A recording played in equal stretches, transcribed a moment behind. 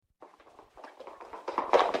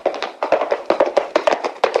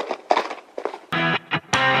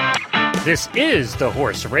This is the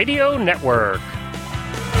Horse Radio Network.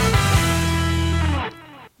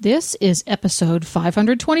 This is episode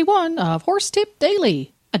 521 of Horse Tip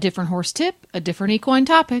Daily. A different horse tip, a different equine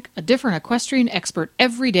topic, a different equestrian expert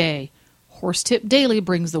every day. Horse Tip Daily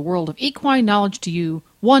brings the world of equine knowledge to you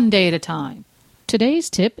one day at a time. Today's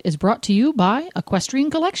tip is brought to you by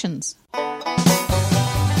Equestrian Collections.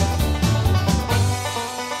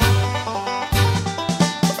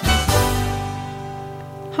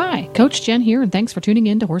 Hi, Coach Jen here, and thanks for tuning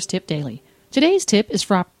in to Horse Tip Daily. Today's tip is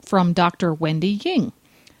from Dr. Wendy Ying.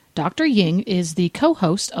 Dr. Ying is the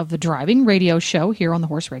co-host of the driving radio show here on the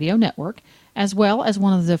Horse Radio Network, as well as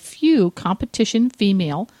one of the few competition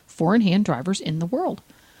female four-in-hand drivers in the world.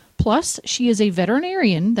 Plus, she is a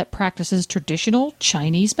veterinarian that practices traditional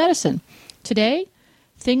Chinese medicine. Today,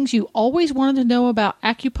 things you always wanted to know about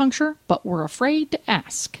acupuncture, but were afraid to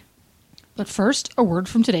ask. But first, a word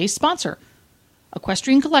from today's sponsor,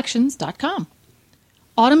 EquestrianCollections.com.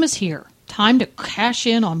 Autumn is here. Time to cash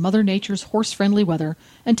in on Mother Nature's horse-friendly weather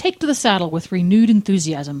and take to the saddle with renewed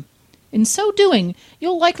enthusiasm. In so doing,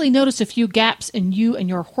 you'll likely notice a few gaps in you and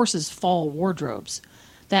your horse's fall wardrobes.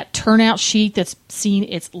 That turnout sheet that's seen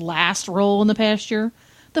its last roll in the pasture,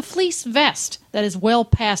 the fleece vest that is well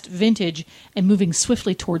past vintage and moving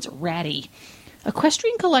swiftly towards ratty.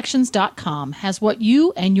 EquestrianCollections.com has what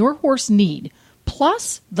you and your horse need,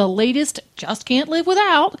 plus the latest just can't live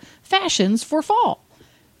without fashions for fall.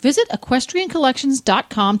 Visit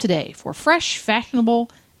EquestrianCollections.com today for fresh, fashionable,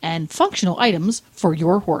 and functional items for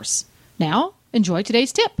your horse. Now, enjoy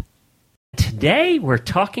today's tip. Today, we're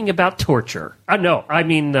talking about torture.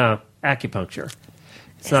 Acupuncture.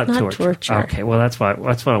 It's not torture. Okay, well, that's what I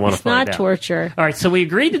want to find out. It's not torture. All right, so we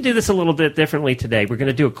agreed to do this a little bit differently today. We're going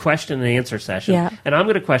to do a question and answer session. Yeah. And I'm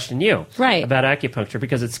going to question you right. about acupuncture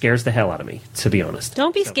because it scares the hell out of me, to be honest.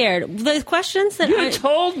 Don't be scared. The questions that You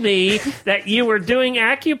told me that you were doing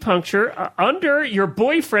acupuncture under your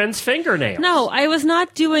boyfriend's fingernails. No, I was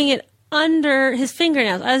not doing it under his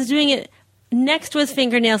fingernails. I was doing it next to his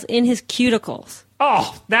fingernails in his cuticles.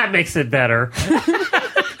 Oh, that makes it better.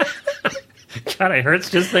 God, it hurts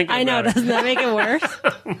just thinking I know, about it. doesn't that make it worse?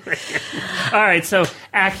 All right, so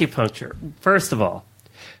acupuncture. First of all,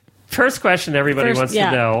 first question everybody wants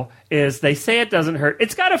to know is they say it doesn't hurt.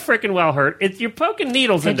 It's got to frickin' well hurt. You're poking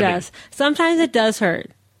needles into me. It does. Sometimes it does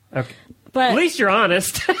hurt. Okay. But at least you're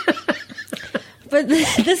honest. But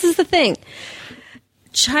this is the thing.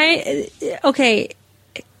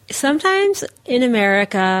 Sometimes in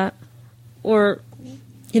America or,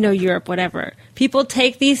 Europe, whatever, people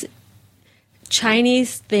take these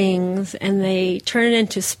Chinese things and they turn it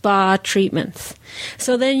into spa treatments.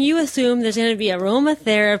 So then you assume there's going to be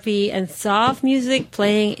aromatherapy and soft music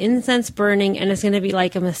playing, incense burning, and it's going to be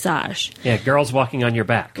like a massage. Yeah, girls walking on your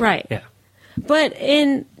back. Right. Yeah. But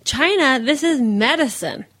in China, this is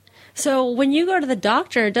medicine. So when you go to the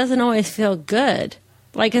doctor, it doesn't always feel good.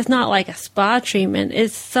 Like, it's not like a spa treatment.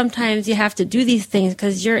 It's sometimes you have to do these things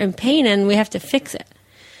because you're in pain and we have to fix it.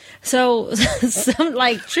 So,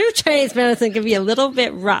 true Chinese medicine can be a little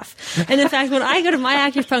bit rough. And in fact, when I go to my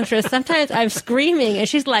acupuncturist, sometimes I'm screaming and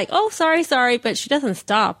she's like, oh, sorry, but she doesn't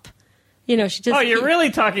stop. She just... Oh, you're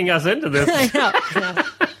really talking us into this. I know.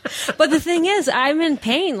 But the thing is, I'm in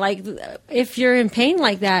pain. Like, if you're in pain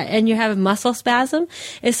like that and you have a muscle spasm,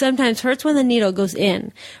 it sometimes hurts when the needle goes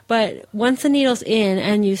in. But once the needle's in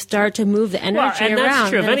and you start to move the energy and around, that's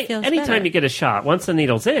true. then it feels anytime better. you get a shot, once the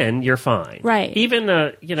needle's in, you're fine. Right. Even,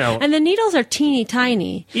 And the needles are teeny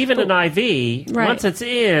tiny. Even an IV, right. once it's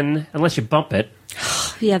in, unless you bump it.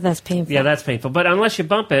 Yeah, that's painful. Yeah, that's painful. But unless you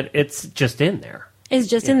bump it, it's just in there. It's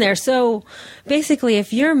just in there. So basically,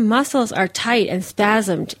 if your muscles are tight and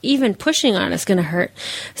spasmed, even pushing on it's going to hurt.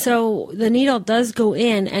 So the needle does go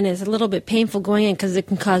in and it's a little bit painful going in because it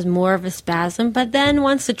can cause more of a spasm. But then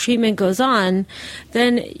once the treatment goes on,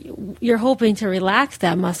 then you're hoping to relax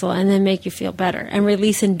that muscle and then make you feel better and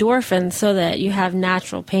release endorphins so that you have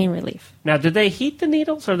natural pain relief. Now, do they heat the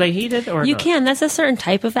needles? Are they heated or You not? can. That's a certain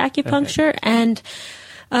type of acupuncture. Okay. And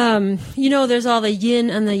there's all the yin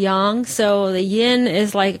and the yang. So the yin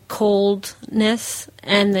is like coldness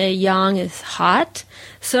and the yang is hot.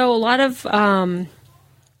 So a lot of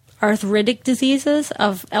arthritic diseases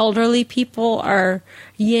of elderly people are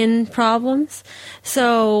yin problems.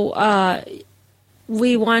 So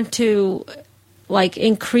we want to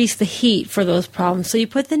increase the heat for those problems. So you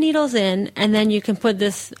put the needles in and then you can put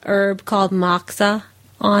this herb called moxa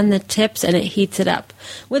on the tips and it heats it up.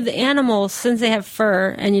 With the animals, since they have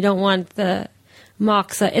fur and you don't want the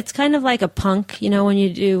moxa, it's kind of like a punk, when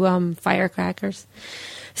you do firecrackers.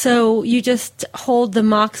 So you just hold the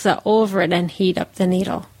moxa over it and heat up the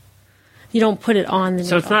needle. You don't put it on the needle.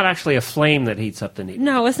 So it's not actually a flame that heats up the needle?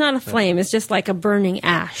 No, it's not a flame. It's just like a burning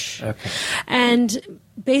ash. Okay. And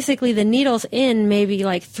basically the needle's in maybe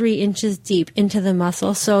like 3 inches deep into the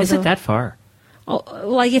muscle. So Is it that far? Oh,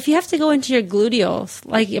 like if you have to go into your gluteals,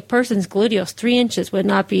 like a person's gluteals, 3 inches would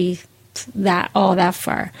not be that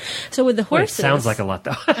far. So with the horses, It sounds like a lot,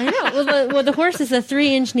 though. I know. With the horses, the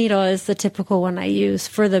 3-inch needle is the typical one I use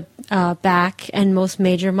for the back and most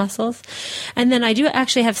major muscles. And then I do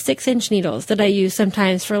actually have 6-inch needles that I use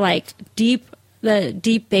sometimes for like the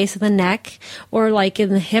deep base of the neck or like in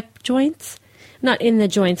the hip joints. Not in the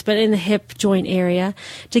joints, but in the hip joint area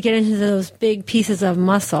to get into those big pieces of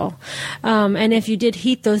muscle. And if you did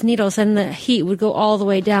heat those needles, then the heat would go all the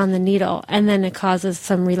way down the needle, and then it causes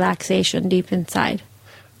some relaxation deep inside.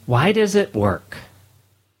 Why does it work?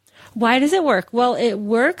 Why does it work? Well, it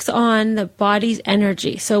works on the body's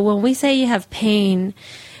energy. So when we say you have pain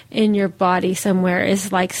in your body somewhere,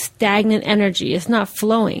 it's like stagnant energy. It's not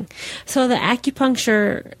flowing. So the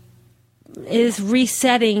acupuncture is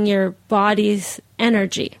resetting your body's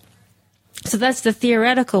energy. So that's the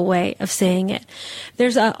theoretical way of saying it.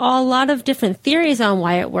 There's a lot of different theories on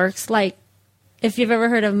why it works, like if you've ever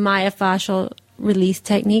heard of myofascial release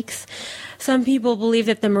techniques. Some people believe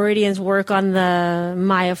that the meridians work on the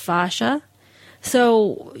myofascia.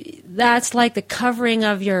 So that's like the covering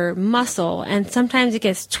of your muscle, and sometimes it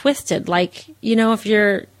gets twisted. Like, you know, if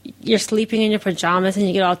you're sleeping in your pajamas and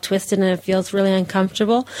you get all twisted and it feels really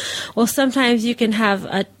uncomfortable. Well, sometimes you can have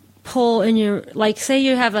a pull in your, like say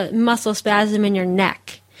you have a muscle spasm in your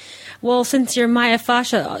neck. Well, since your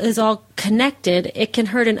myofascia is all connected, it can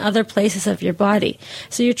hurt in other places of your body.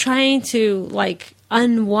 So you're trying to like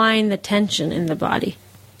unwind the tension in the body.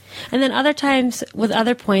 And then other times with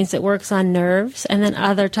other points it works on nerves, and then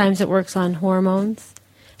other times it works on hormones.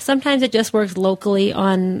 Sometimes it just works locally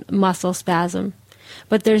on muscle spasm.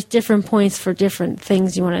 But there's different points for different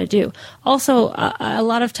things you want to do. Also, a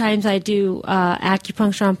lot of times I do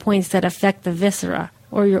acupuncture on points that affect the viscera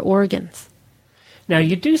or your organs. Now,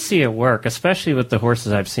 you do see it work, especially with the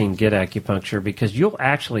horses I've seen get acupuncture, because you'll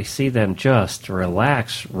actually see them just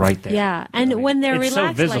relax right there. Yeah, and when they're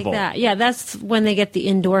relaxed so like that, yeah, that's when they get the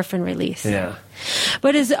endorphin release. Yeah.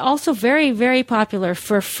 But it's also very, very popular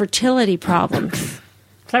for fertility problems. Is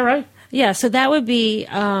that right? Yeah, so that would be,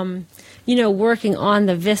 working on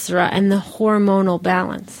the viscera and the hormonal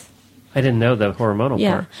balance. I didn't know the hormonal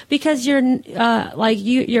part. Because your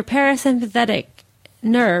parasympathetic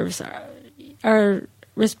nerves are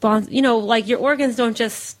like your organs don't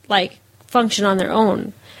just like function on their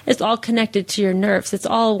own. It's all connected to your nerves. It's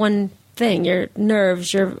all one thing, your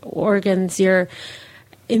nerves, your organs, your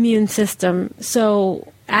immune system.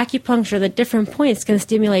 So acupuncture, the different points can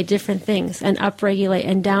stimulate different things and upregulate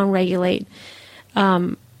and downregulate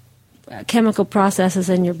chemical processes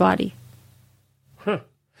in your body. Huh.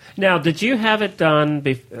 Now, did you have it done,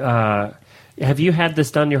 have you had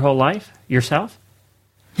this done your whole life yourself?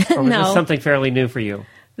 Or was No. this something fairly new for you?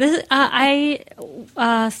 I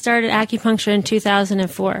started acupuncture in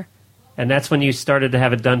 2004. And that's when you started to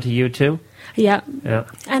have it done to you, too? Yeah. Yeah.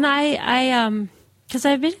 And because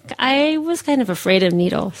I was kind of afraid of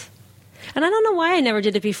needles. And I don't know why I never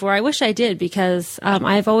did it before. I wish I did, because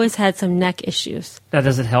I've always had some neck issues. Now,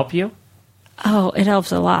 does it help you? Oh, it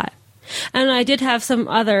helps a lot. And I did have some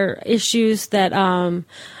other issues that,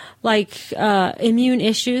 immune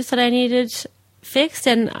issues that I needed fixed.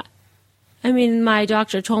 And I mean, my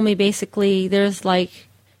doctor told me basically there's like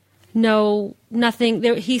nothing.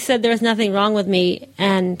 He said there was nothing wrong with me,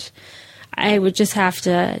 and I would just have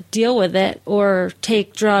to deal with it or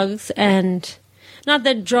take drugs. And not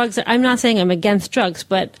that drugs, I'm not saying I'm against drugs,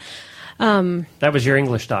 but that was your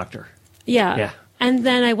English doctor. Yeah. Yeah. And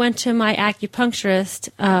then I went to my acupuncturist,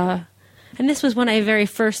 and this was when I very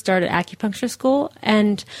first started acupuncture school,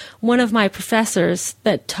 and one of my professors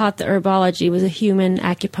that taught the herbology was a human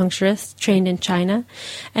acupuncturist trained in China,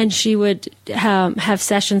 and she would have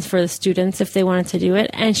sessions for the students if they wanted to do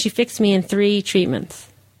it, and she fixed me in 3 treatments.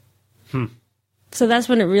 So that's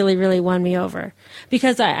when it really, really won me over,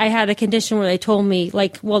 because I had a condition where they told me,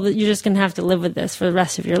 like, well, you're just going to have to live with this for the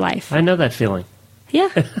rest of your life. I know that feeling. Yeah.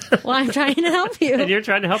 Well, I'm trying to help you. And you're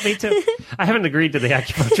trying to help me, too? I haven't agreed to the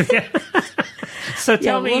acupuncture yet. So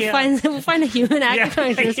tell me... We'll find a human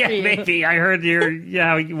acupuncturist for you. Maybe. I heard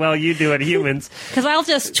you do it, humans. Because I'll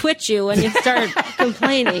just twitch you when you start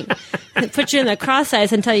complaining. Put you in the cross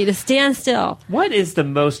eyes and tell you to stand still. What is the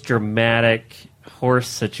most dramatic horse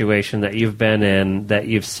situation that you've been in that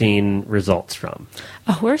you've seen results from?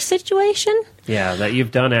 A horse situation? Yeah, that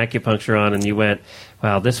you've done acupuncture on and you went,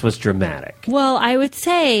 wow, this was dramatic. Well, I would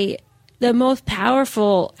say the most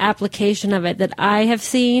powerful application of it that I have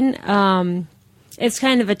seen, it's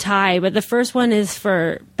kind of a tie, but the first one is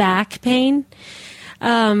for back pain,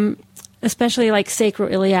 especially like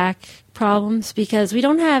sacroiliac problems, because we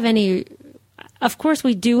don't have any. Of course,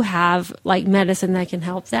 we do have like medicine that can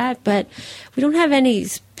help that, but we don't have any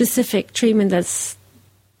specific treatment that's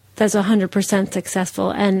 100%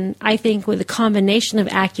 successful. And I think with a combination of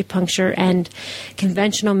acupuncture and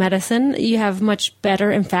conventional medicine, you have much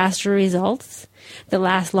better and faster results that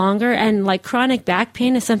last longer. And like chronic back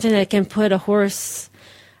pain is something that can put a horse.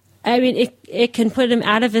 I mean, it can put him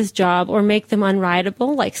out of his job or make them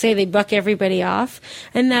unrideable. Like, say they buck everybody off.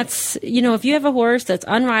 And that's, if you have a horse that's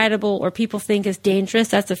unrideable or people think is dangerous,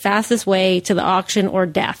 that's the fastest way to the auction or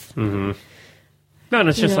death. Mm-hmm. No, and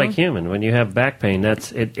it's just like human. When you have back pain,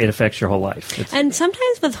 it affects your whole life. And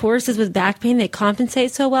sometimes with horses with back pain, they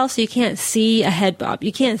compensate so well, so you can't see a head bob.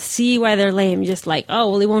 You can't see why they're lame. You're just like,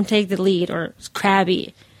 oh, well, he won't take the lead, or it's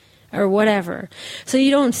crabby, or whatever. So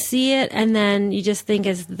you don't see it, and then you just think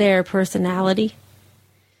it's their personality.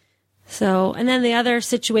 So, and then the other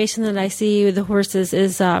situation that I see with the horses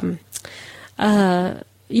is,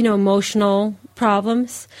 emotional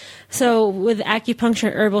problems. So with acupuncture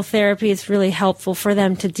and herbal therapy, it's really helpful for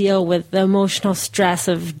them to deal with the emotional stress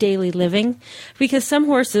of daily living, because some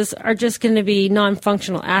horses are just going to be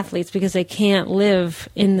non-functional athletes because they can't live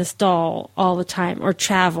in the stall all the time or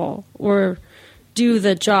travel or do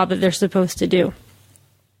the job that they're supposed to do.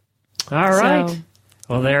 All right.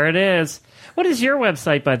 Well, there it is. What is your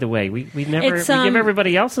website, by the way? We never we give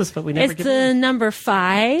everybody else's, but we never give the number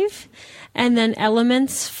 5, and then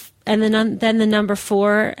elements, and then the number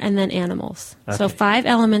 4, and then animals. Okay. So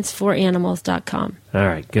 5elements4animals.com. All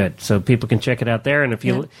right, good. So people can check it out there. And if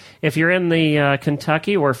you're in the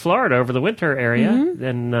Kentucky or Florida over the winter area,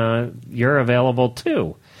 then you're available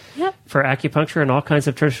too. Yep. For acupuncture and all kinds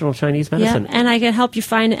of traditional Chinese medicine. Yeah, and I can help you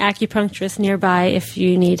find an acupuncturist nearby if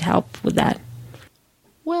you need help with that.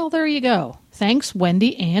 Well, there you go. Thanks,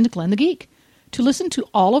 Wendy and Glenn the Geek. To listen to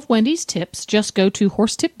all of Wendy's tips, just go to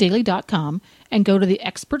horsetipdaily.com and go to the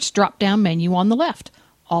Experts drop-down menu on the left.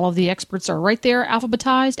 All of the experts are right there,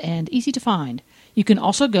 alphabetized and easy to find. You can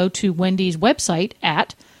also go to Wendy's website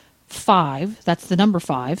at 5, that's the number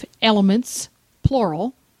 5, elements,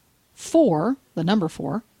 plural, 4, the number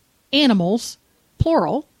 4, animals,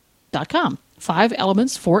 plural.com.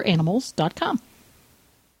 5elements4animals.com.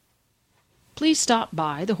 Please stop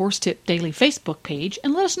by the Horse Tip Daily Facebook page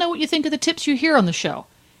and let us know what you think of the tips you hear on the show.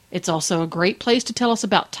 It's also a great place to tell us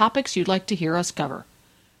about topics you'd like to hear us cover.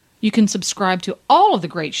 You can subscribe to all of the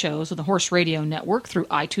great shows on the Horse Radio Network through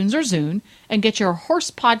iTunes or Zune and get your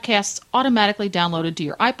horse podcasts automatically downloaded to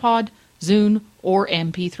your iPod, Zune, or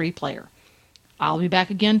MP3 player. I'll be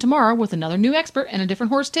back again tomorrow with another new expert and a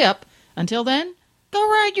different horse tip. Until then, go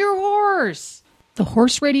ride your horse! The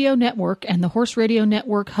Horse Radio Network and the Horse Radio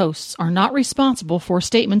Network hosts are not responsible for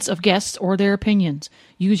statements of guests or their opinions.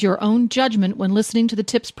 Use your own judgment when listening to the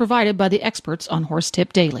tips provided by the experts on Horse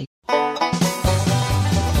Tip Daily.